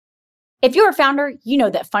If you're a founder, you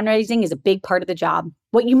know that fundraising is a big part of the job.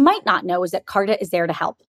 What you might not know is that Carta is there to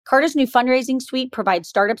help. Carta's new fundraising suite provides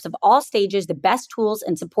startups of all stages the best tools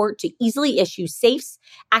and support to easily issue safes,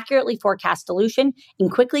 accurately forecast dilution,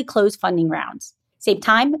 and quickly close funding rounds. Save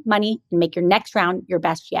time, money, and make your next round your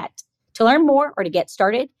best yet. To learn more or to get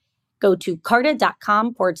started, go to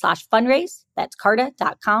carta.com/fundraise. That's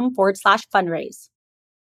carta.com/fundraise.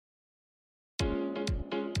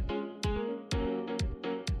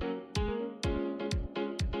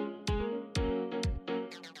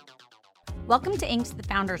 Welcome to Inc.'s The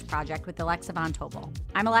Founders Project with Alexa Von Tobel.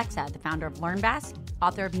 I'm Alexa, the founder of LearnVest,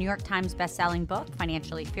 author of New York Times bestselling book,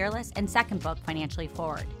 Financially Fearless, and second book, Financially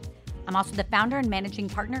Forward. I'm also the founder and managing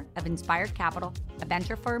partner of Inspired Capital, a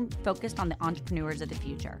venture firm focused on the entrepreneurs of the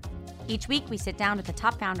future. Each week, we sit down with a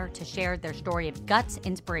top founder to share their story of guts,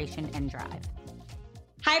 inspiration, and drive.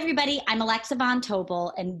 Hi, everybody. I'm Alexa Von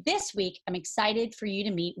Tobel, and this week, I'm excited for you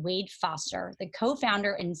to meet Wade Foster, the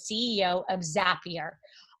co-founder and CEO of Zapier,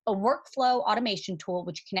 a workflow automation tool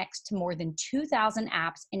which connects to more than 2,000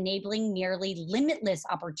 apps, enabling nearly limitless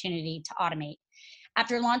opportunity to automate.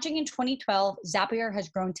 After launching in 2012, Zapier has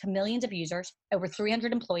grown to millions of users, over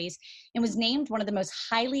 300 employees, and was named one of the most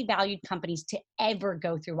highly valued companies to ever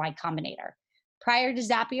go through Y Combinator. Prior to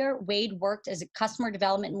Zapier, Wade worked as a customer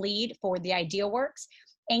development lead for the IdeaWorks,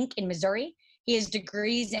 Inc. in Missouri. He has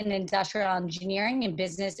degrees in industrial engineering and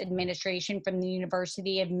business administration from the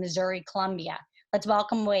University of Missouri-Columbia. Let's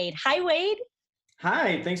welcome Wade. Hi, Wade.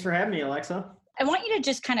 Hi, thanks for having me, Alexa. I want you to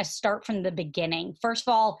just kind of start from the beginning. First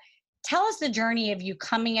of all, tell us the journey of you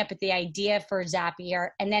coming up with the idea for Zapier,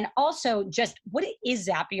 and then also just what is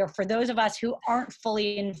Zapier for those of us who aren't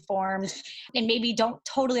fully informed and maybe don't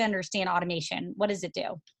totally understand automation. What does it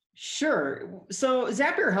do? Sure. So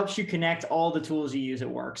Zapier helps you connect all the tools you use at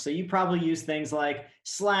work. So you probably use things like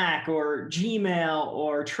Slack or Gmail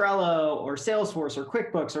or Trello or Salesforce or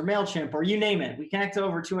QuickBooks or MailChimp or you name it. We connect to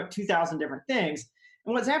over 2,000 different things.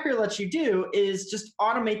 And what Zapier lets you do is just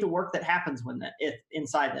automate the work that happens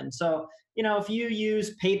inside them. So, if you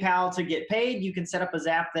use PayPal to get paid, you can set up a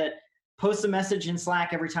Zap that posts a message in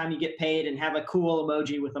Slack every time you get paid and have a cool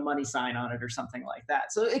emoji with a money sign on it or something like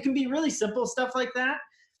that. So it can be really simple stuff like that,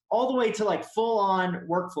 all the way to like full on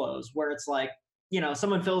workflows where it's like,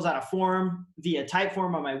 someone fills out a form via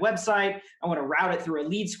Typeform on my website. I want to route it through a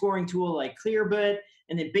lead scoring tool like Clearbit.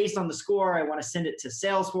 And then based on the score, I want to send it to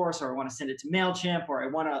Salesforce, or I want to send it to MailChimp, or I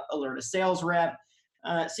want to alert a sales rep.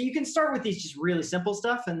 So you can start with these just really simple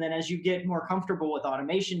stuff. And then as you get more comfortable with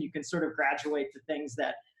automation, you can sort of graduate to things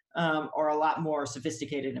that are a lot more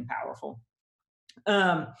sophisticated and powerful.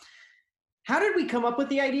 How did we come up with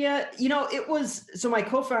the idea? So my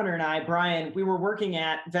co-founder and I, Brian, we were working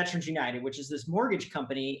at Veterans United, which is this mortgage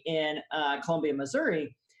company in Columbia,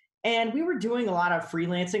 Missouri. And we were doing a lot of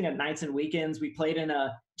freelancing at nights and weekends. We played in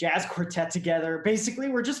a jazz quartet together. Basically,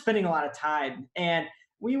 we're just spending a lot of time. And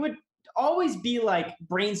we would always be like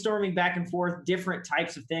brainstorming back and forth different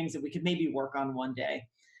types of things that we could maybe work on one day.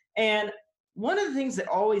 And one of the things that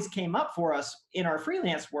always came up for us in our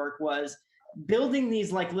freelance work was building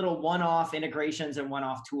these like little one-off integrations and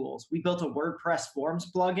one-off tools. We built a WordPress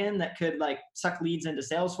forms plugin that could like suck leads into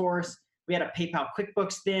Salesforce. We had a PayPal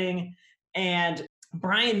QuickBooks thing. And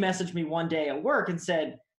Brian messaged me one day at work and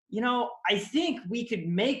said, I think we could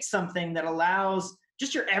make something that allows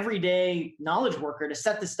just your everyday knowledge worker to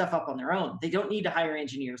set this stuff up on their own. They don't need to hire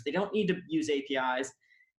engineers. They don't need to use APIs.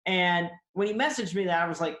 And when he messaged me that, I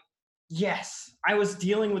was like, yes. I was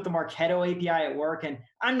dealing with the Marketo API at work, and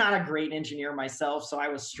I'm not a great engineer myself, so I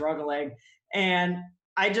was struggling. And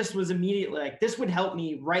I just was immediately like, this would help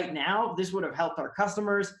me right now. This would have helped our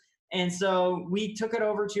customers. And so we took it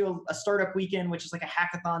over to a startup weekend, which is like a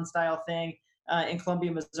hackathon style thing in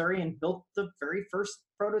Columbia, Missouri, and built the very first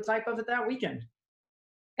prototype of it that weekend.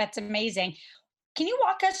 That's amazing. Can you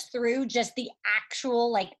walk us through just the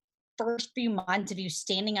actual first few months of you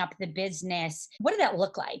standing up the business? What did that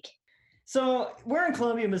look like? So we're in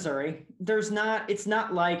Columbia, Missouri. It's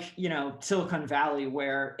not like, Silicon Valley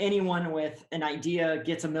where anyone with an idea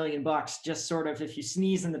gets $1 million just sort of, if you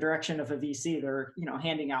sneeze in the direction of a VC, they're,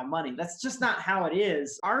 handing out money. That's just not how it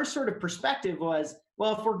is. Our sort of perspective was,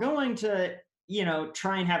 well, if we're going to,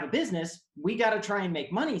 try and have a business, we got to try and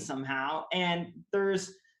make money somehow. And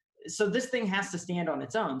so this thing has to stand on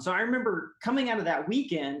its own. So I remember coming out of that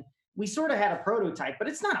weekend, we sort of had a prototype, but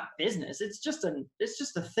it's not a business. It's just a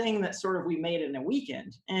thing that sort of we made in a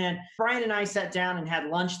weekend. And Brian and I sat down and had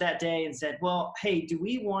lunch that day and said, well, hey, do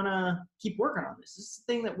we want to keep working on this? This is a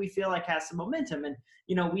thing that we feel like has some momentum. And,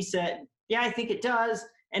 we said, yeah, I think it does.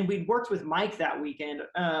 And we'd worked with Mike that weekend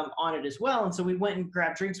on it as well. And so we went and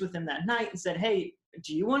grabbed drinks with him that night and said, hey,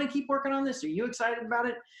 do you want to keep working on this? Are you excited about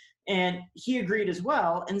it? And he agreed as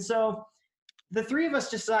well. And so the three of us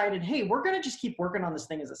decided, hey, we're going to just keep working on this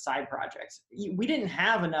thing as a side project. We didn't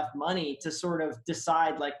have enough money to sort of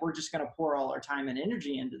decide like, we're just going to pour all our time and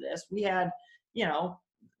energy into this. We had,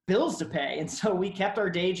 bills to pay. And so we kept our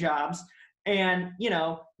day jobs and,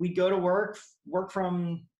 we'd go to work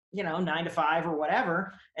from, 9 to 5 or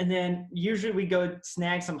whatever. And then usually we go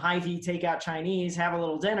snag some Hy-Vee, take out Chinese, have a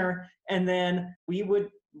little dinner. And then we would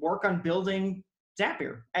work on building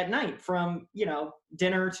Zapier at night from,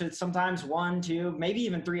 dinner to sometimes 1, 2, maybe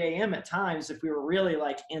even 3 a.m. at times if we were really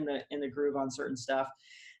like in the groove on certain stuff.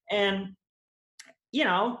 And,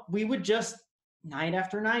 we would just night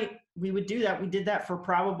after night, we would do that. We did that for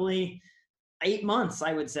probably 8 months,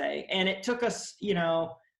 I would say. And it took us,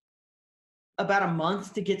 about a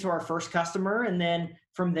month to get to our first customer. And then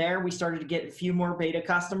from there, we started to get a few more beta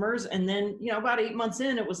customers. And then, about 8 months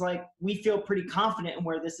in, it was like, we feel pretty confident in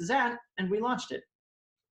where this is at. And we launched it.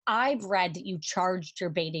 I've read that you charged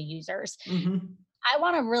your beta users. Mm-hmm. I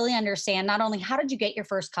want to really understand not only how did you get your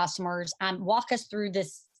first customers, walk us through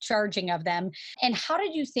this charging of them, and how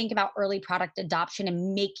did you think about early product adoption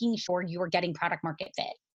and making sure you were getting product market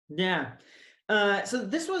fit? Yeah. So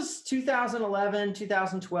this was 2011,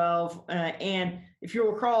 2012. And if you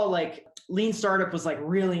recall, like Lean Startup was like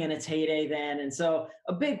really in its heyday then. And so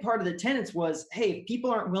a big part of the tenets was, hey, if people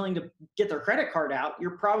aren't willing to get their credit card out,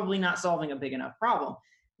 you're probably not solving a big enough problem.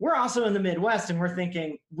 We're also in the Midwest and we're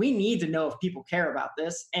thinking, we need to know if people care about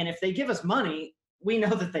this. And if they give us money, we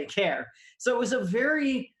know that they care. So it was a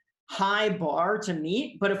very high bar to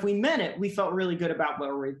meet, but if we meant it, we felt really good about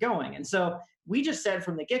where we're going. And so we just said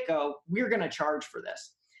from the get-go, we're going to charge for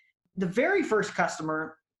this. The very first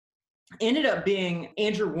customer ended up being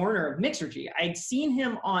Andrew Warner of Mixergy. I'd seen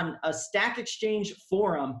him on a Stack Exchange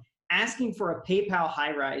forum asking for a PayPal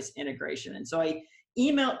Highrise integration. And so I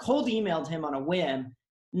cold emailed him on a whim,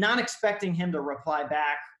 not expecting him to reply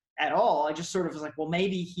back at all. I just sort of was like, well,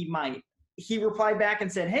 maybe he might. He replied back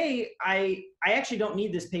and said, hey, I actually don't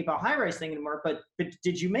need this PayPal Highrise thing anymore, but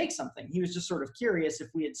did you make something? He was just sort of curious if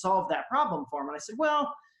we had solved that problem for him. And I said,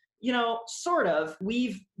 well, sort of.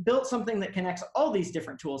 We've built something that connects all these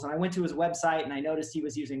different tools. And I went to his website and I noticed he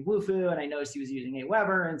was using Wufoo and I noticed he was using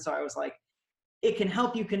Aweber. And so I was like, it can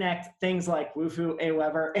help you connect things like Wufoo,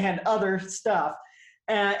 Aweber, and other stuff.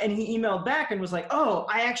 And he emailed back and was like, oh,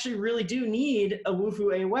 I actually really do need a Wufoo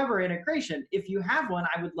Aweber integration. If you have one,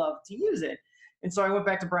 I would love to use it. And so I went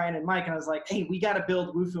back to Brian and Mike and I was like, hey, we got to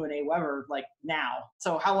build Wufoo and Aweber like now.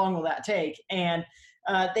 So how long will that take? And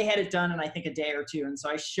they had it done in, I think, a day or two. And so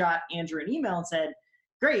I shot Andrew an email and said,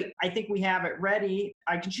 great, I think we have it ready.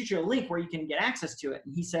 I can shoot you a link where you can get access to it.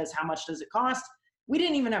 And he says, how much does it cost? We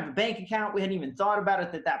didn't even have a bank account. We hadn't even thought about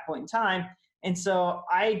it at that point in time. And so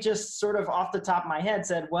I just sort of off the top of my head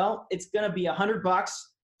said, well, it's going to be $100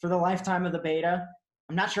 for the lifetime of the beta.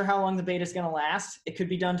 I'm not sure how long the beta is going to last. It could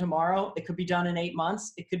be done tomorrow. It could be done in 8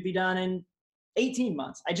 months. It could be done in 18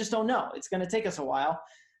 months. I just don't know. It's going to take us a while,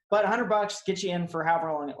 but $100 gets you in for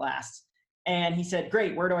however long it lasts. And he said,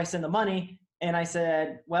 great, where do I send the money? And I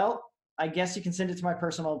said, well, I guess you can send it to my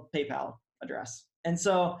personal PayPal address. And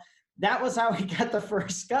so that was how we got the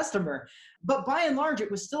first customer. But by and large, it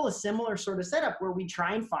was still a similar sort of setup where we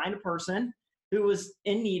try and find a person who was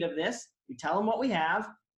in need of this. We tell them what we have,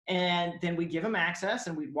 and then we give them access,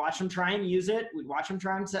 and we'd watch them try and use it. We'd watch them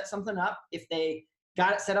try and set something up. If they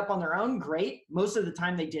got it set up on their own, great. Most of the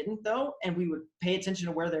time they didn't, though, and we would pay attention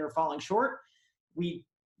to where they were falling short. We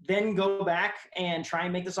then go back and try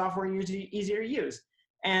and make the software easier to use.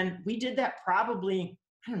 And we did that probably,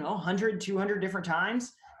 100, 200 different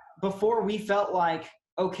times before we felt like,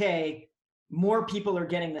 okay, more people are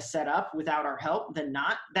getting this set up without our help than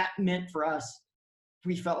not. That meant for us,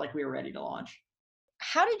 we felt like we were ready to launch.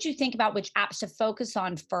 How did you think about which apps to focus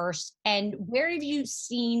on first, and where have you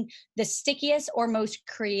seen the stickiest or most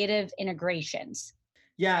creative integrations?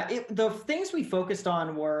 Yeah, the things we focused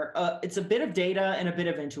on were, it's a bit of data and a bit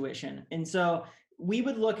of intuition. And so we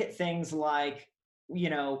would look at things like,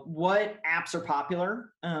 what apps are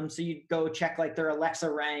popular. So you'd go check like their Alexa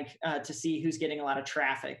rank to see who's getting a lot of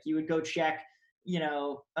traffic. You would go check,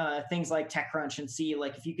 things like TechCrunch and see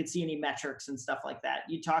like if you could see any metrics and stuff like that.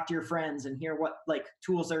 You talk to your friends and hear what like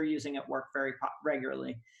tools they're using at work very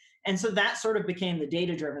regularly. And so that sort of became the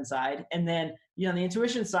data-driven side. And then, the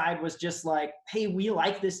intuition side was just like, hey, we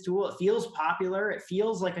like this tool. It feels popular. It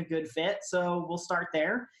feels like a good fit. So we'll start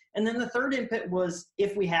there. And then the third input was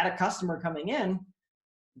if we had a customer coming in,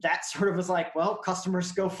 that sort of was like, well,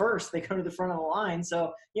 customers go first. They go to the front of the line.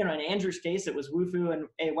 So, in Andrew's case, it was Wufoo and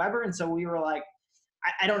Aweber. And so we were like,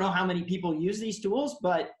 I don't know how many people use these tools,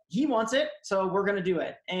 but he wants it, so we're going to do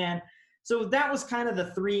it. And so that was kind of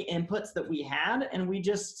the three inputs that we had. And we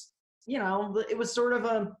just, it was sort of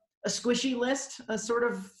a squishy list, a sort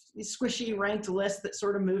of squishy ranked list that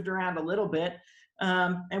sort of moved around a little bit.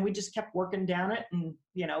 And we just kept working down it. And,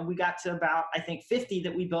 we got to about, I think, 50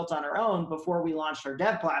 that we built on our own before we launched our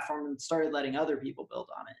dev platform and started letting other people build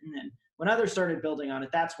on it. And then when others started building on it,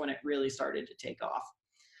 that's when it really started to take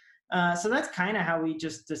off. So that's kind of how we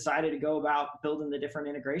just decided to go about building the different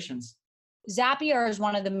integrations. Zapier is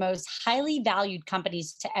one of the most highly valued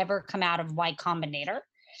companies to ever come out of Y Combinator.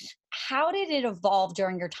 How did it evolve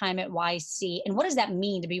during your time at YC? And what does that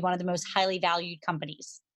mean to be one of the most highly valued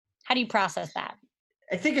companies? How do you process that?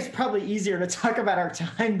 I think it's probably easier to talk about our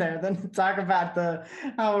time there than to talk about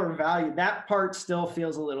how we're valued. That part still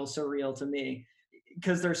feels a little surreal to me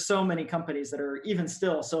because there's so many companies that are even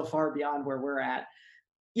still so far beyond where we're at.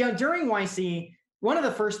 During YC, one of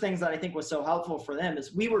the first things that I think was so helpful for them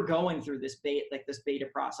is we were going through this beta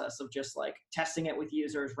process of just like testing it with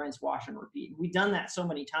users, rinse, wash, and repeat. We'd done that so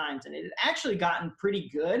many times and it had actually gotten pretty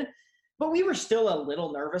good, but we were still a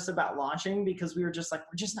little nervous about launching because we were just like,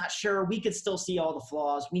 we're just not sure. We could still see all the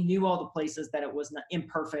flaws. We knew all the places that it was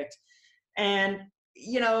imperfect. And,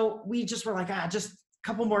 we just were like, just a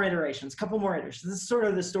couple more iterations. This is sort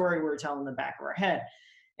of the story we were telling in the back of our head.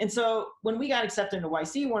 And so when we got accepted into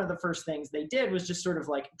YC, one of the first things they did was just sort of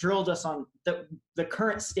like drilled us on the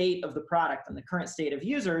current state of the product and the current state of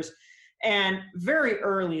users. And very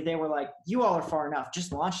early, they were like, you all are far enough.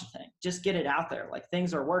 Just launch the thing. Just get it out there. Like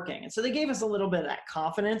things are working. And so they gave us a little bit of that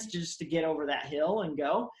confidence just to get over that hill and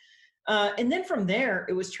go. And then from there,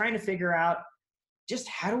 it was trying to figure out just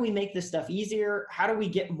how do we make this stuff easier? How do we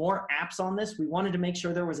get more apps on this? We wanted to make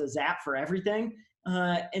sure there was a Zap for everything.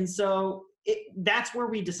 And so that's where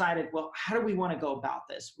we decided, well, how do we want to go about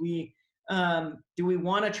this? Do we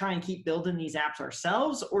want to try and keep building these apps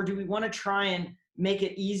ourselves, or do we want to try and make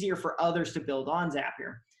it easier for others to build on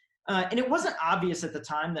Zapier? And it wasn't obvious at the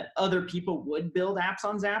time that other people would build apps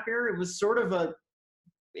on Zapier. It was sort of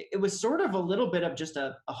a little bit of just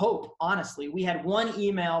a hope, honestly. We had one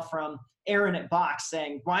email from Aaron at Box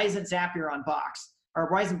saying, why isn't Zapier on Box? Or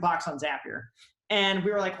why isn't Box on Zapier? And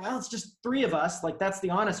we were like, well, it's just three of us. Like, that's the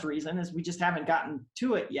honest reason, is we just haven't gotten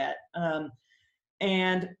to it yet.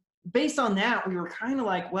 And based on that, we were kind of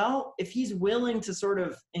like, well, if he's willing to sort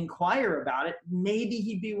of inquire about it, maybe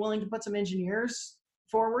he'd be willing to put some engineers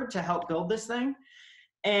forward to help build this thing.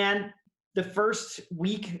 And the first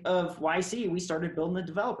week of YC, we started building the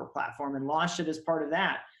developer platform and launched it as part of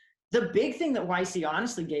that. The big thing that YC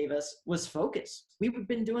honestly gave us was focus. We've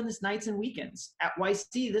been doing this nights and weekends. At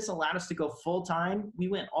YC, this allowed us to go full time. We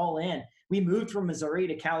went all in. We moved from Missouri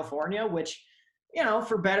to California, which,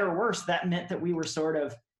 for better or worse, that meant that we were sort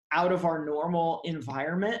of out of our normal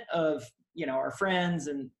environment of, our friends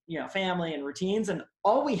and, family and routines. And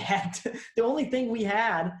the only thing we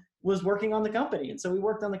had was working on the company. And so we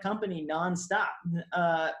worked on the company nonstop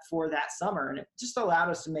for that summer. And it just allowed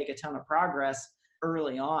us to make a ton of progress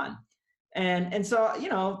early on. And so,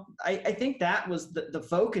 I think that was the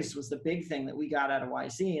focus was the big thing that we got out of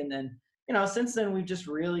YC. And then, since then we've just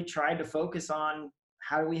really tried to focus on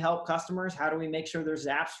how do we help customers? How do we make sure there's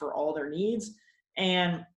apps for all their needs?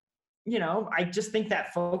 And, I just think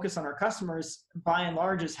that focus on our customers by and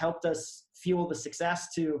large has helped us fuel the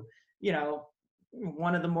success to,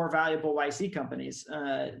 one of the more valuable YC companies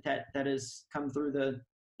that has come through the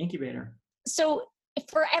incubator. So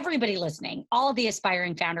for everybody listening, all of the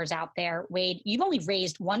aspiring founders out there, Wade, you've only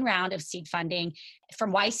raised one round of seed funding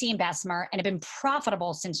from YC and Bessemer and have been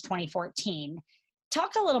profitable since 2014.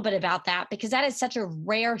 Talk a little bit about that, because that is such a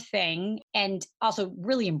rare thing and also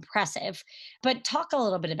really impressive. But talk a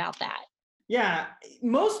little bit about that. Yeah,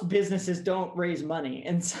 most businesses don't raise money.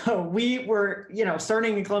 And so we were,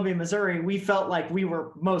 starting in Columbia, Missouri, we felt like we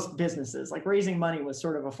were most businesses. Like raising money was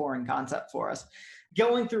sort of a foreign concept for us.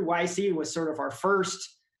 Going through YC was sort of our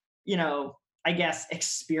first,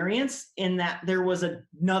 experience in that there was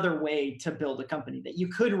another way to build a company, that you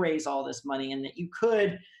could raise all this money and that you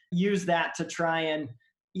could use that to try and,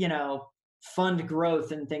 fund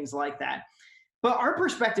growth and things like that. But our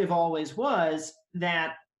perspective always was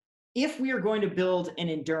that if we are going to build an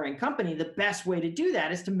enduring company, the best way to do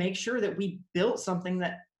that is to make sure that we built something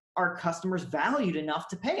that our customers valued enough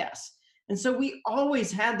to pay us. And so we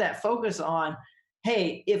always had that focus on,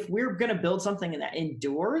 hey, if we're going to build something that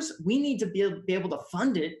endures, we need to be able to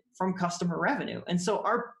fund it from customer revenue. And so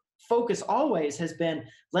our focus always has been,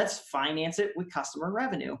 let's finance it with customer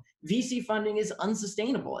revenue. VC funding is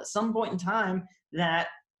unsustainable. At some point in time, that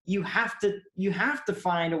you have to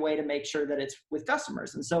find a way to make sure that it's with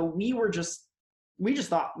customers. And so we were just, we just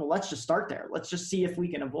thought, well, let's just start there. Let's just see if we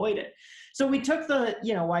can avoid it. So we took the,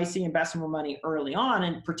 YC investment money early on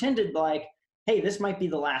and pretended like, hey, this might be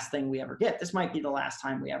the last thing we ever get. This might be the last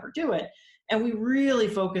time we ever do it. And we really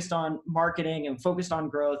focused on marketing and focused on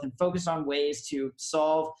growth and focused on ways to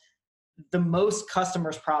solve the most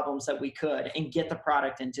customers' problems that we could and get the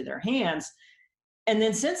product into their hands. And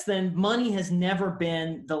then since then, money has never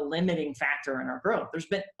been the limiting factor in our growth. There's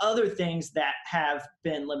been other things that have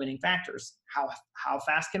been limiting factors. How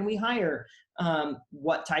fast can we hire?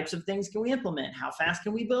 What types of things can we implement? How fast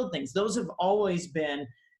can we build things? Those have always been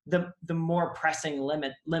the more pressing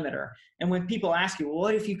limiter. And when people ask you, well,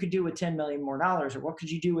 what if you could do with $10 million more, or what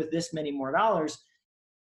could you do with this many more dollars?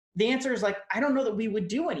 The answer is like, I don't know that we would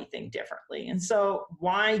do anything differently. And so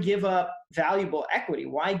why give up valuable equity?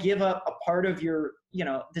 Why give up a part of your,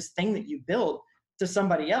 this thing that you built to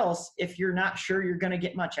somebody else if you're not sure you're going to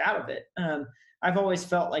get much out of it? I've always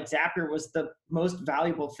felt like Zapier was the most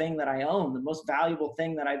valuable thing that I own, the most valuable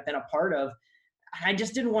thing that I've been a part of. I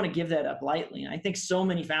just didn't want to give that up lightly. And I think so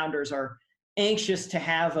many founders are anxious to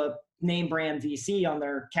have a name brand VC on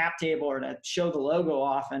their cap table or to show the logo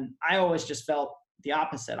off. And I always just felt the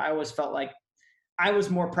opposite. I always felt like I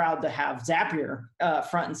was more proud to have Zapier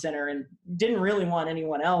front and center and didn't really want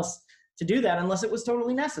anyone else to do that unless it was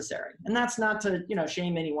totally necessary. And that's not to,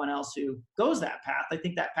 shame anyone else who goes that path. I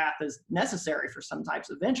think that path is necessary for some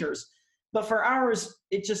types of ventures, but for ours,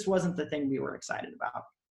 it just wasn't the thing we were excited about.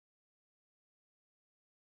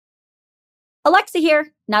 Alexa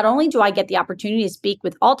here. Not only do I get the opportunity to speak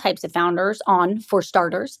with all types of founders on For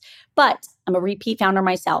Starters, but I'm a repeat founder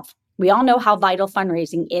myself. We all know how vital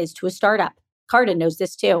fundraising is to a startup. Carta knows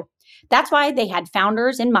this too. That's why they had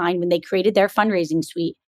founders in mind when they created their fundraising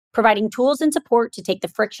suite, providing tools and support to take the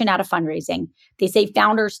friction out of fundraising. They save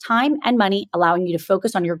founders time and money, allowing you to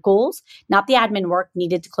focus on your goals, not the admin work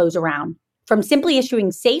needed to close a round. From simply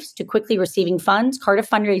issuing safes to quickly receiving funds, Carta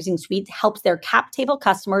Fundraising Suite helps their cap table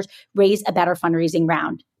customers raise a better fundraising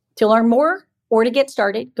round. To learn more or to get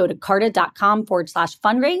started, go to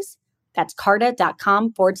carta.com/fundraise. That's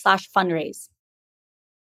carta.com/fundraise.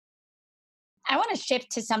 I want to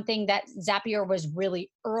shift to something that Zapier was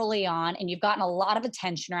really early on, and you've gotten a lot of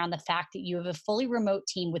attention around the fact that you have a fully remote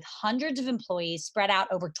team with hundreds of employees spread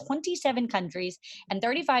out over 27 countries and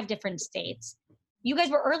 35 different states. You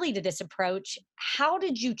guys were early to this approach. How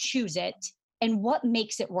did you choose it, and what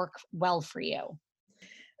makes it work well for you?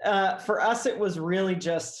 For us, it was really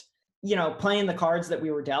just, playing the cards that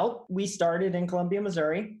we were dealt. We started in Columbia,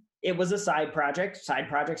 Missouri. It was a side project. Side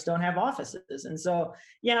projects don't have offices. And so,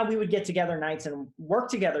 we would get together nights and work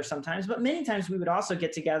together sometimes, but many times we would also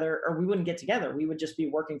get together, or we wouldn't get together. We would just be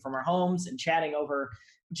working from our homes and chatting over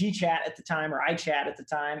GChat at the time, or iChat at the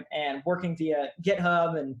time, and working via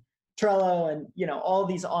GitHub and Trello and, all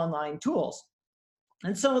these online tools.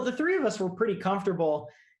 And so the three of us were pretty comfortable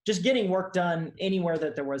just getting work done anywhere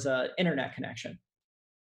that there was an internet connection.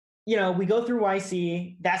 We go through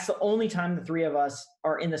YC. That's the only time the three of us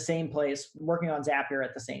are in the same place working on Zapier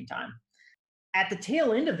at the same time. At the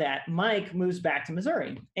tail end of that, Mike moves back to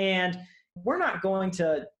Missouri, and we're not going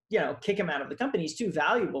to, kick him out of the company. He's too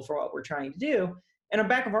valuable for what we're trying to do. And in the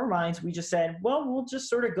back of our minds, we just said, well, we'll just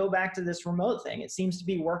sort of go back to this remote thing. It seems to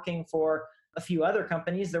be working for a few other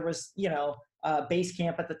companies. There was,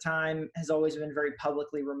 Basecamp at the time has always been very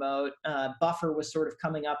publicly remote. Buffer was sort of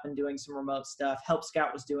coming up and doing some remote stuff. Help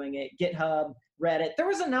Scout was doing it. GitHub, Reddit. There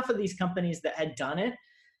was enough of these companies that had done it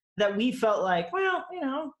that we felt like, well,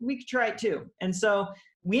 we could try it too. And so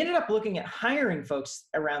we ended up looking at hiring folks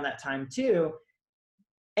around that time too.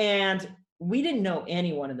 And we didn't know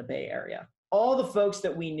anyone in the Bay Area. All the folks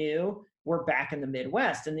that we knew were back in the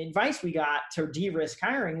Midwest. And the advice we got to de-risk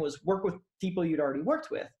hiring was work with people you'd already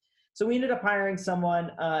worked with. So we ended up hiring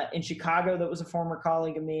someone in Chicago that was a former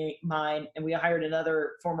colleague of mine, and we hired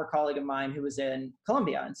another former colleague of mine who was in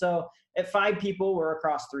Columbia. And so at 5 people, we're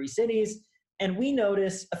across 3 cities, and we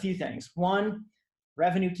noticed a few things. 1,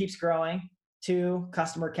 revenue keeps growing. 2,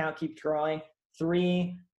 customer count keeps growing.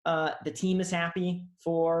 3, the team is happy.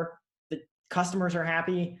 4, the customers are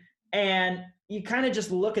happy. And you kind of just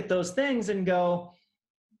look at those things and go,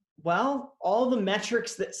 well, all the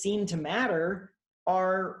metrics that seem to matter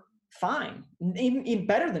are fine, even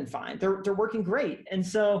better than fine. They're working great. And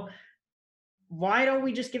so why don't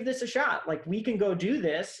we just give this a shot? Like, we can go do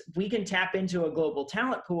this. We can tap into a global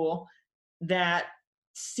talent pool that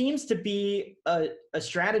seems to be a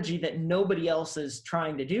strategy that nobody else is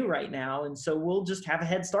trying to do right now. And so we'll just have a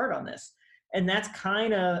head start on this. And that's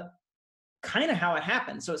kind of how it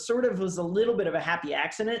happened. So it sort of was a little bit of a happy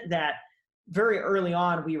accident that very early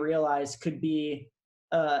on we realized could be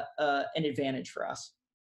an advantage for us.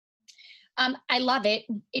 I love it.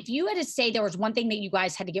 If you had to say there was one thing that you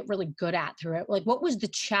guys had to get really good at through it, like what was the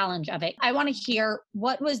challenge of it? I want to hear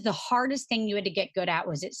what was the hardest thing you had to get good at?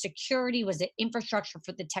 Was it security? Was it infrastructure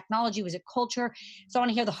for the technology? Was it culture? So I want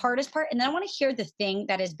to hear the hardest part. And then I want to hear the thing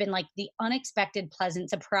that has been like the unexpected pleasant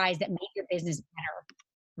surprise that made your business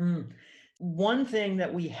better. Mm. One thing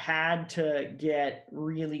that we had to get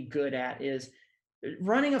really good at is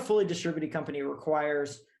running a fully distributed company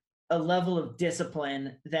requires a level of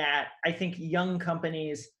discipline that I think young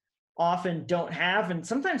companies often don't have. And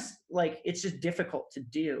sometimes like it's just difficult to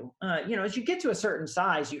do. As you get to a certain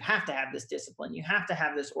size, you have to have this discipline, you have to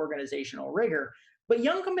have this organizational rigor. But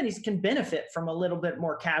young companies can benefit from a little bit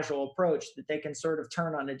more casual approach that they can sort of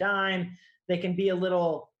turn on a dime. They can be a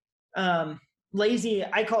little lazy.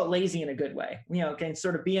 I call it lazy in a good way. Can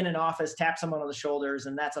sort of be in an office, tap someone on the shoulders,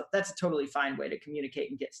 and that's a totally fine way to communicate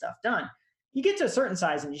and get stuff done. You get to a certain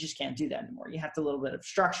size and you just can't do that anymore. You have to a little bit of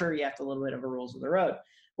structure. You have to a little bit of a rules of the road.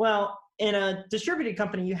 Well, in a distributed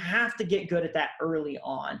company, you have to get good at that early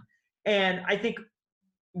on. And I think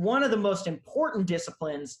one of the most important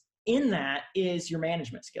disciplines in that is your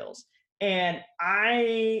management skills. And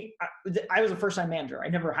I was a first-time manager. I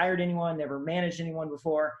never hired anyone, never managed anyone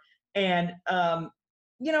before. And,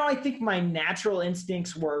 I think my natural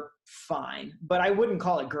instincts were fine, but I wouldn't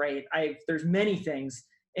call it great. There's many things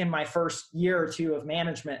in my first year or two of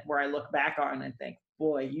management where I look back on and think,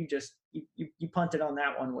 boy, you punted on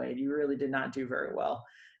that one, Wade. You really did not do very well.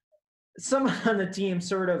 Someone on the team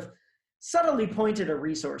sort of subtly pointed a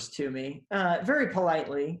resource to me, very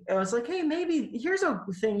politely. I was like, hey, maybe here's a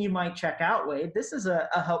thing you might check out, Wade. This is a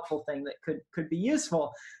helpful thing that could be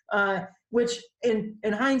useful, which in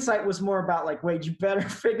hindsight was more about like, Wade, you better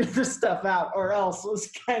figure this stuff out or else was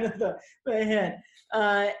kind of the hint.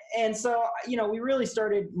 And so, we really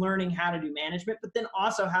started learning how to do management, but then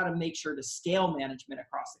also how to make sure to scale management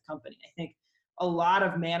across the company. I think a lot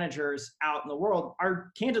of managers out in the world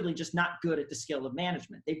are candidly just not good at the skill of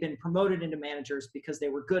management. They've been promoted into managers because they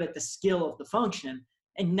were good at the skill of the function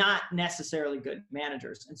and not necessarily good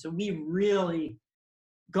managers. And so we really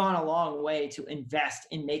gone a long way to invest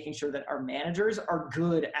in making sure that our managers are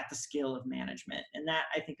good at the skill of management. And that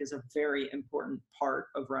I think is a very important part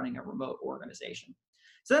of running a remote organization.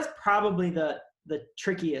 So that's probably the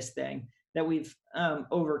trickiest thing that we've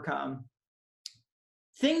overcome.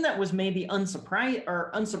 Thing that was maybe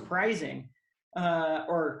unsurprising,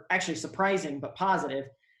 or actually surprising but positive,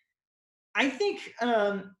 I think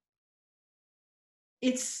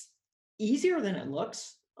it's easier than it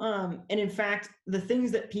looks. And in fact, the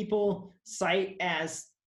things that people cite as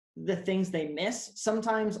the things they miss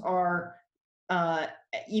sometimes are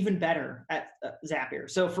even better at Zapier.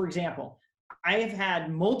 So for example, I have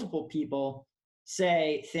had multiple people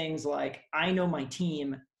say things like, I know my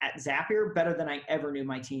team at Zapier better than I ever knew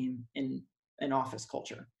my team in an office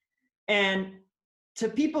culture. And to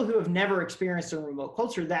people who have never experienced a remote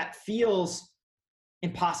culture, that feels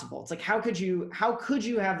impossible. It's like, how could you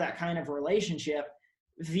have that kind of relationship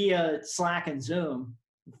via Slack and Zoom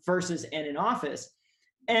versus in an office?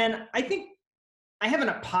 And I think I have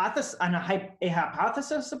a hypothesis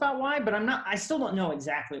about why, but I still don't know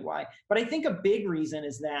exactly why. But I think a big reason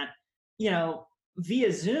is that,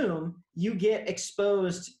 via Zoom, you get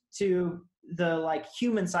exposed to the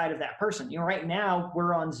human side of that person. Right now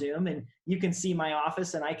we're on Zoom and you can see my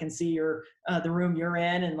office and I can see the room you're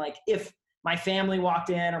in. And if my family walked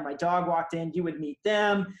in or my dog walked in, you would meet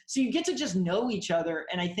them. So you get to just know each other.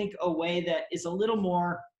 And I think a way that is a little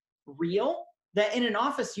more real, that in an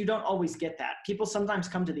office, you don't always get that. People sometimes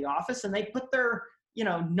come to the office and they put their,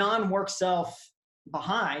 non-work self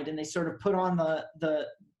behind and they sort of put on the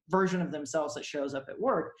version of themselves that shows up at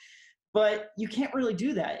work. But you can't really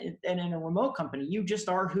do that. And in a remote company, you just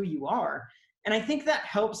are who you are. And I think that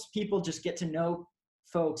helps people just get to know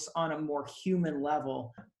folks on a more human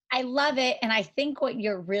level. I love it. And I think what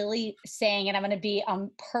you're really saying, and I'm going to be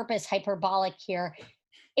on purpose hyperbolic here,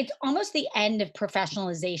 it's almost the end of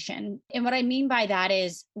professionalization. And what I mean by that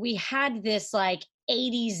is we had this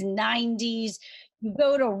 80s, 90s, you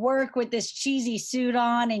go to work with this cheesy suit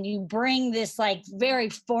on and you bring this very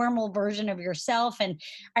formal version of yourself. And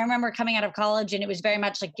I remember coming out of college and it was very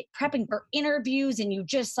much prepping for interviews and you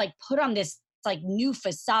just put on this new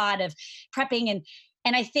facade of prepping.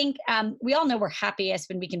 And I think we all know we're happiest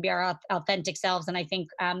when we can be our authentic selves. And I think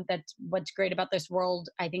that's what's great about this world.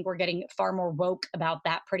 I think we're getting far more woke about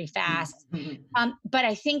that pretty fast. But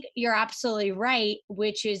I think you're absolutely right,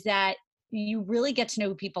 which is that you really get to know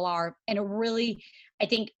who people are. And I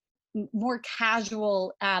think more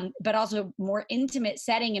casual, but also more intimate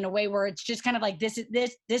setting in a way where it's just kind of like, this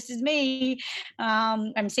is me.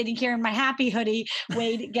 I'm sitting here in my happy hoodie,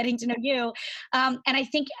 Wade, getting to know you. And I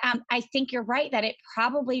think you're right that it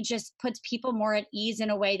probably just puts people more at ease in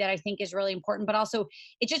a way that I think is really important, but also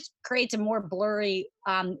it just creates a more blurry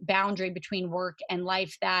boundary between work and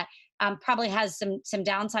life that probably has some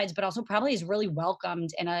downsides, but also probably is really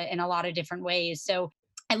welcomed in a lot of different ways. So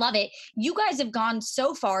I love it. You guys have gone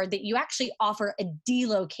so far that you actually offer a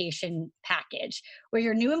delocation package where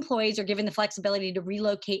your new employees are given the flexibility to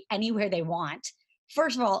relocate anywhere they want.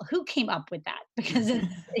 First of all, who came up with that? Because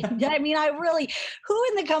I mean, who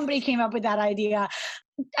in the company came up with that idea?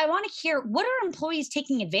 I want to hear, what are employees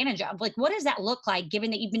taking advantage of? Like, what does that look like,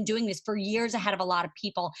 given that you've been doing this for years ahead of a lot of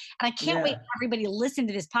people? And I can't wait Yeah. for everybody to listen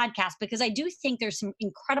to this podcast, because I do think there's some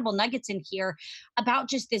incredible nuggets in here about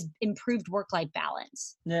just this improved work-life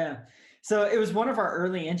balance. Yeah. So it was one of our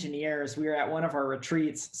early engineers. We were at one of our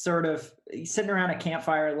retreats, sort of sitting around a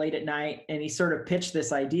campfire late at night, and he sort of pitched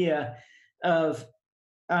this idea of,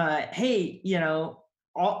 hey,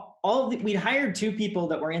 we'd hired two people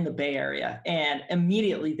that were in the Bay Area, and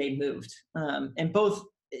immediately they moved. And both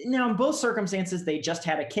now in both circumstances, they just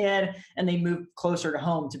had a kid and they moved closer to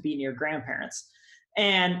home to be near grandparents.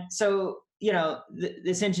 And so,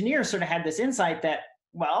 this engineer sort of had this insight that,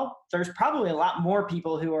 well, there's probably a lot more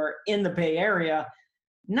people who are in the Bay Area,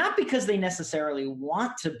 not because they necessarily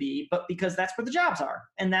want to be, but because that's where the jobs are.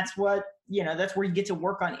 And that's that's where you get to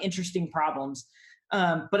work on interesting problems.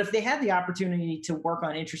 But if they had the opportunity to work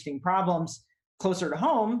on interesting problems closer to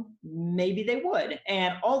home, maybe they would.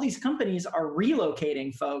 And all these companies are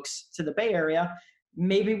relocating folks to the Bay Area.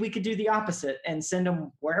 Maybe we could do the opposite and send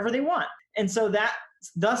them wherever they want. And so that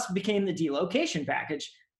thus became the delocation package.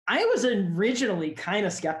 I was originally kind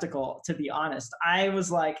of skeptical, to be honest. I was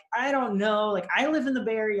like, I don't know. Like, I live in the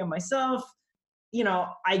Bay Area myself.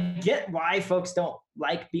 I get why folks don't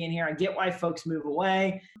like being here. I get why folks move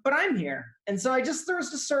away, but I'm here. And so there was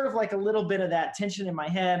just sort of like a little bit of that tension in my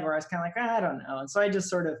head where I was kind of like, I don't know. And so I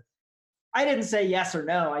didn't say yes or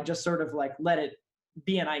no. I just sort of like let it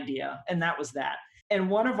be an idea. And that was that. And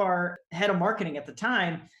one of our head of marketing at the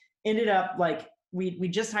time ended up like, we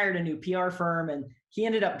just hired a new PR firm, and he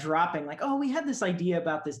ended up dropping like, oh, we had this idea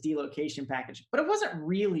about this delocation package, but it wasn't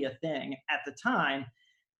really a thing at the time.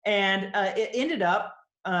 And it ended up,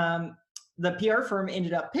 the PR firm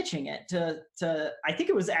ended up pitching it to I think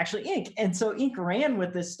it was actually Inc. And so Inc. ran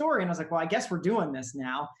with this story, and I was like, well, I guess we're doing this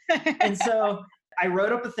now. And so I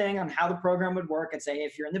wrote up a thing on how the program would work and say,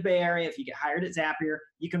 if you're in the Bay Area, if you get hired at Zapier,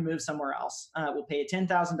 you can move somewhere else. We'll pay you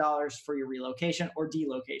 $10,000 for your relocation or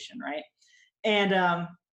delocation, right? And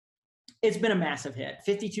it's been a massive hit.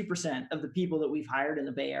 52% of the people that we've hired in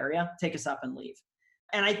the Bay Area take us up and leave.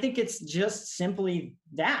 And I think it's just simply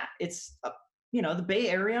that. It's, the Bay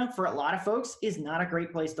Area for a lot of folks is not a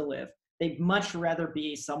great place to live. They'd much rather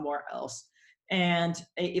be somewhere else. And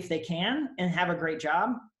if they can and have a great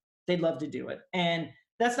job, they'd love to do it. And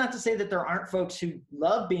that's not to say that there aren't folks who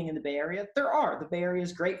love being in the Bay Area. There are. The Bay Area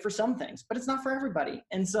is great for some things, but it's not for everybody.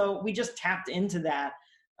 And so we just tapped into that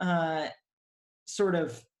sort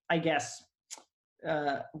of, I guess,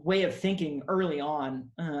 way of thinking early on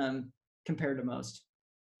compared to most.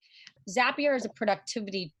 Zapier is a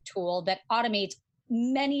productivity tool that automates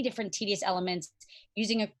many different tedious elements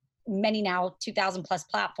using many now 2,000 plus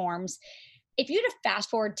platforms. If you were to fast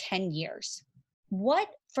forward 10 years, what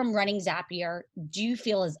from running Zapier do you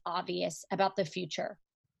feel is obvious about the future?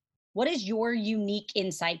 What is your unique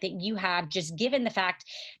insight that you have, just given the fact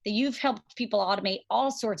that you've helped people automate all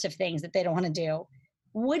sorts of things that they don't want to do?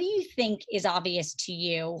 What do you think is obvious to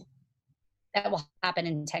you that will happen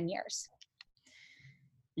in 10 years?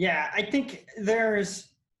 Yeah, I think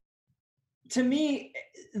to me,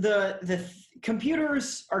 the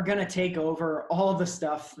computers are going to take over all the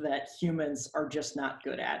stuff that humans are just not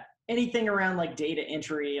good at. Anything around like data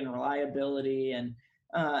entry and reliability and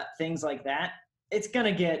things like that, it's going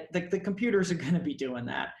to get, the computers are going to be doing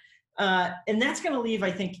that. And that's going to leave,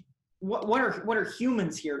 I think, what are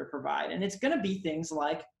humans here to provide? And it's going to be things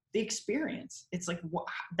like the experience. It's like,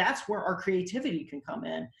 that's where our creativity can come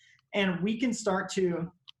in. And we can start to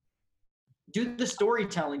do the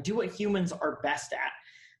storytelling, do what humans are best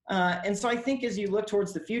at. And so I think as you look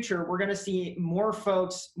towards the future, we're going to see more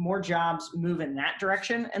folks, more jobs move in that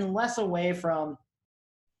direction and less away from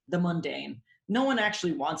the mundane. No one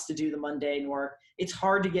actually wants to do the mundane work. It's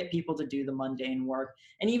hard to get people to do the mundane work.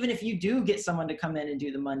 And even if you do get someone to come in and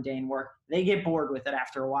do the mundane work, they get bored with it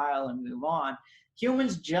after a while and move on.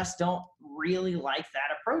 Humans just don't really like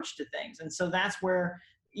that approach to things. And so that's where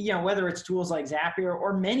whether it's tools like Zapier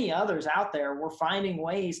or many others out there, we're finding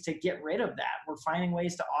ways to get rid of that. We're finding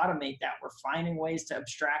ways to automate that. We're finding ways to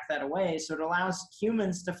abstract that away. So it allows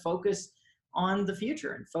humans to focus on the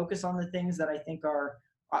future and focus on the things that I think are,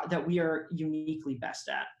 that we are uniquely best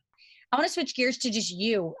at. I want to switch gears to just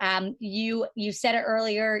you. You said it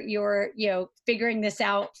earlier, you're, figuring this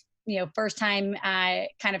out, first time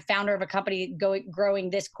kind of founder of a company growing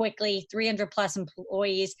this quickly, 300 plus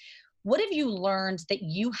employees. What have you learned that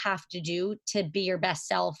you have to do to be your best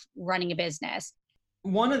self running a business?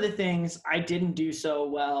 One of the things I didn't do so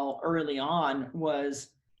well early on was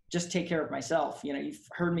just take care of myself. You've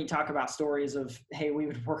heard me talk about stories of, hey, we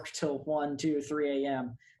would work till 1, 2, 3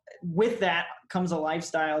 a.m. With that comes a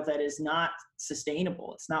lifestyle that is not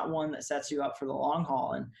sustainable. It's not one that sets you up for the long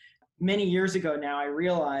haul. And many years ago now, I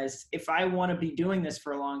realized if I want to be doing this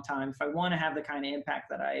for a long time, if I want to have the kind of impact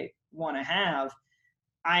that I want to have,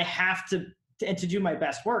 I have to, and to do my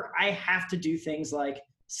best work, I have to do things like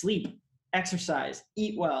sleep, exercise,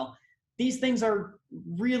 eat well. These things are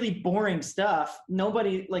really boring stuff.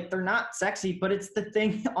 Nobody, they're not sexy, but it's the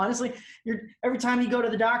thing. Honestly, every time you go to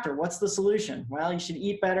the doctor, what's the solution? Well, you should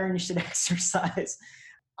eat better and you should exercise.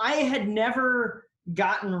 I had never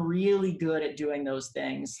gotten really good at doing those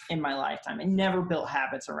things in my lifetime. I never built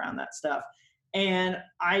habits around that stuff. And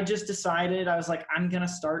I just decided, I was like, I'm going to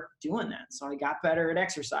start doing that. So I got better at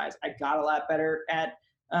exercise. I got a lot better at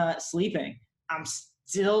sleeping. I'm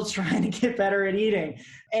still trying to get better at eating.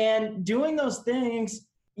 And doing those things,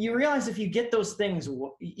 you realize if you do those things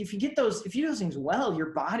well,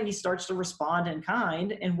 your body starts to respond in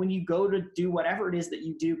kind. And when you go to do whatever it is that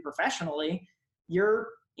you do professionally, you're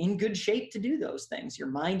in good shape to do those things. Your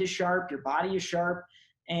mind is sharp, your body is sharp,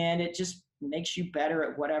 and it just makes you better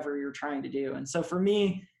at whatever you're trying to do. And so for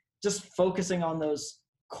me, just focusing on those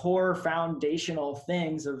core foundational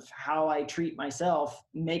things of how I treat myself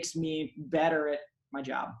makes me better at my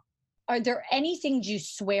job. Are there any things you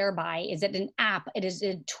swear by? Is it an app? Is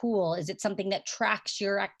it a tool? Is it something that tracks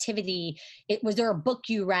your activity? Was there a book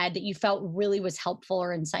you read that you felt really was helpful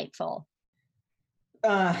or insightful?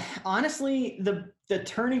 Honestly, the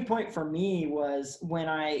turning point for me was when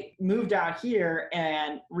I moved out here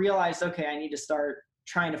and realized, okay, I need to start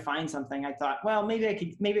trying to find something. I thought, well, maybe I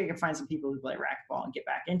could find some people who play racquetball and get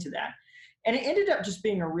back into that. And it ended up just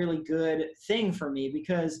being a really good thing for me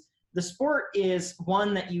because the sport is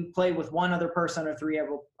one that you play with one other person or 3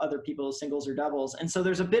 other people, singles or doubles. And so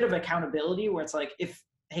there's a bit of accountability where it's like,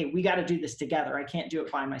 hey, we got to do this together. I can't do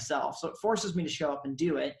it by myself. So it forces me to show up and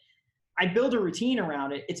do it. I build a routine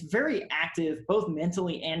around it. It's very active, both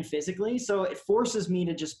mentally and physically. So it forces me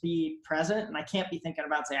to just be present, and I can't be thinking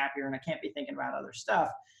about Zapier and I can't be thinking about other stuff.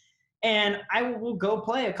 And I will go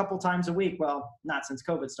play a couple times a week. Well, not since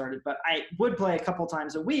COVID started, but I would play a couple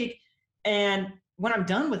times a week. And when I'm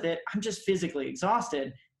done with it, I'm just physically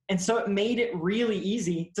exhausted. And so it made it really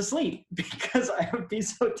easy to sleep because I would be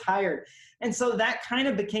so tired. And so that kind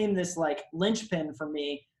of became this linchpin for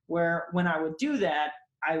me, where when I would do that,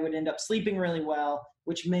 I would end up sleeping really well,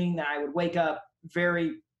 which meaning that I would wake up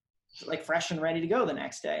very fresh and ready to go the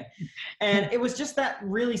next day. And it was just that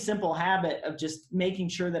really simple habit of just making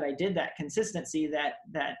sure that I did that consistency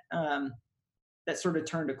that sort of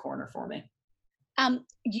turned a corner for me.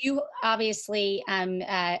 You obviously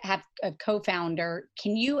have a co-founder.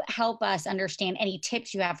 Can you help us understand any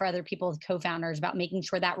tips you have for other people with co-founders about making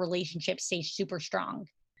sure that relationship stays super strong?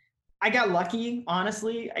 I got lucky,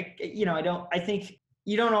 honestly. I think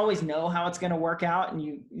you don't always know how it's going to work out.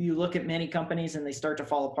 And you look at many companies and they start to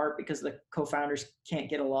fall apart because the co-founders can't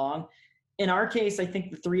get along. In our case, I think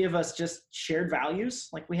the 3 of us just shared values.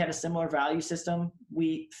 We had a similar value system.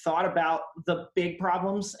 We thought about the big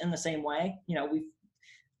problems in the same way.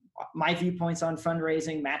 My viewpoints on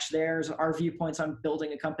fundraising match theirs. Our viewpoints on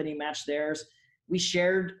building a company match theirs. We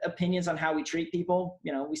shared opinions on how we treat people.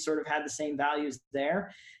 We sort of had the same values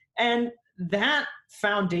there. And that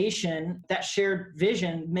foundation, that shared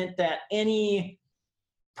vision, meant that any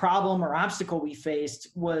problem or obstacle we faced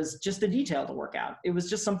was just a detail to work out. It was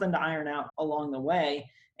just something to iron out along the way.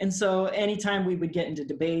 And so anytime we would get into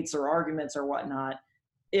debates or arguments or whatnot,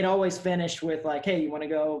 it always finished with hey, you want to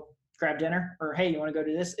go grab dinner? Or hey, you want to go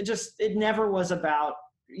do this? It never was about,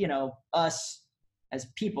 us as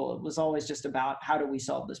people. It was always just about how do we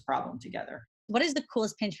solve this problem together. What is the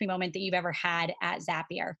coolest pinch me moment that you've ever had at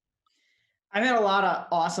Zapier? I've had a lot of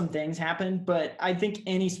awesome things happen, but I think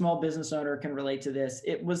any small business owner can relate to this.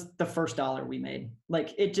 It was the first dollar we made.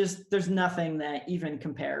 There's nothing that even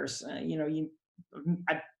compares.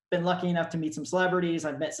 I've been lucky enough to meet some celebrities.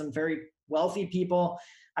 I've met some very wealthy people.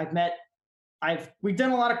 We've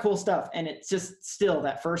done a lot of cool stuff, and it's just still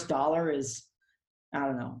that first dollar is I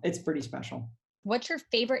don't know. It's pretty special. What's your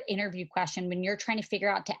favorite interview question when you're trying to figure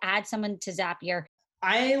out to add someone to Zapier?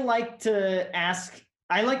 I like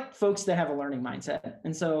folks that have a learning mindset.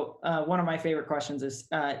 And so one of my favorite questions is,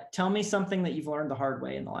 tell me something that you've learned the hard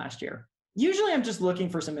way in the last year. Usually I'm just looking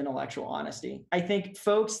for some intellectual honesty. I think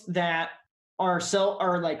folks that are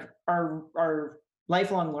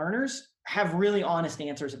lifelong learners have really honest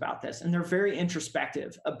answers about this. And they're very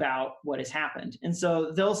introspective about what has happened. And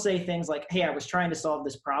so they'll say things like, hey, I was trying to solve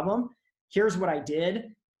this problem. Here's what I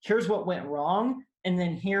did. Here's what went wrong. And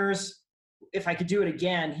then if I could do it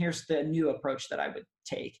again, here's the new approach that I would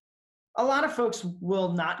take. A lot of folks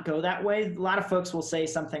will not go that way. A lot of folks will say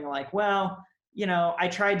something like, well, I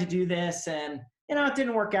tried to do this and, it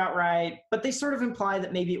didn't work out right, but they sort of imply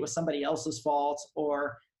that maybe it was somebody else's fault,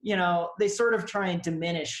 or, they sort of try and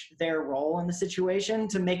diminish their role in the situation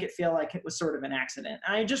to make it feel like it was sort of an accident.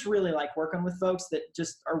 And I just really like working with folks that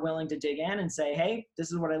just are willing to dig in and say, hey,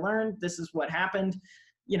 this is what I learned. This is what happened.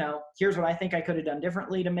 Here's what I think I could have done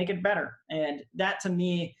differently to make it better. And that to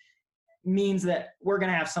me means that we're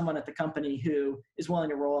going to have someone at the company who is willing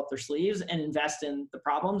to roll up their sleeves and invest in the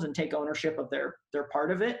problems and take ownership of their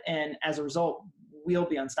part of it. And as a result, we'll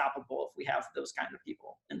be unstoppable if we have those kind of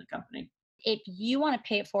people in the company. If you want to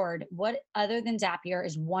pay it forward, what other than Zapier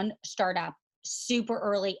is one startup, super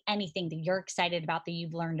early, anything that you're excited about that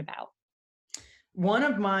you've learned about? One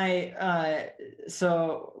of my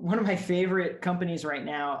favorite companies right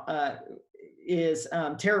now is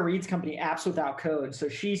Tara Reid's company, Apps Without Code. So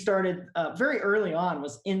she started very early on,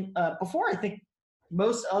 was in before I think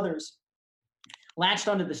most others latched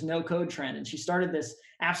onto this no code trend, and she started this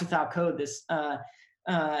Apps Without Code, this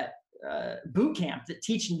boot camp that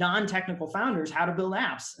teach non-technical founders how to build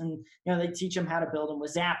apps. And they teach them how to build them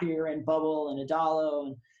with Zapier and Bubble and Adalo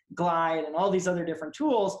and Glide and all these other different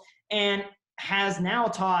tools, and has now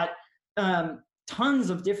taught tons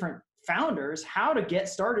of different founders how to get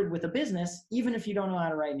started with a business, even if you don't know how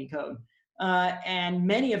to write any code. And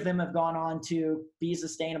many of them have gone on to be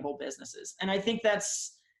sustainable businesses. And I think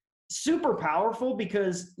that's super powerful,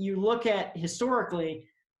 because you look at historically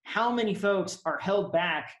how many folks are held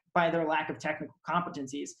back by their lack of technical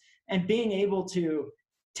competencies, and being able to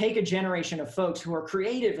take a generation of folks who are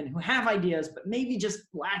creative and who have ideas, but maybe just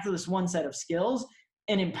lack this one set of skills,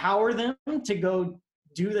 and empower them to go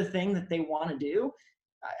do the thing that they want to do.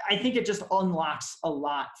 I think it just unlocks a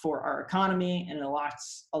lot for our economy, and it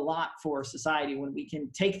unlocks a lot for society when we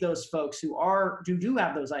can take those folks who do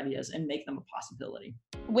have those ideas and make them a possibility.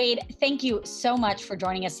 Wade, thank you so much for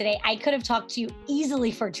joining us today. I could have talked to you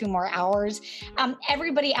easily for 2 more hours.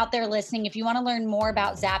 Everybody out there listening, if you want to learn more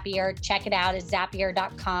about Zapier, check it out at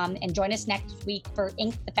zapier.com, and join us next week for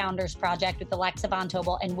Ink the Founders Project with Alexa Von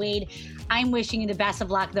Tobel. And Wade, I'm wishing you the best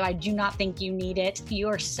of luck, though I do not think you need it. You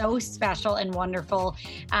are so special and wonderful.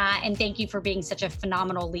 And thank you for being such a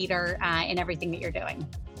phenomenal leader in everything that you're doing.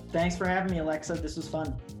 Thanks for having me, Alexa. This was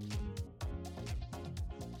fun.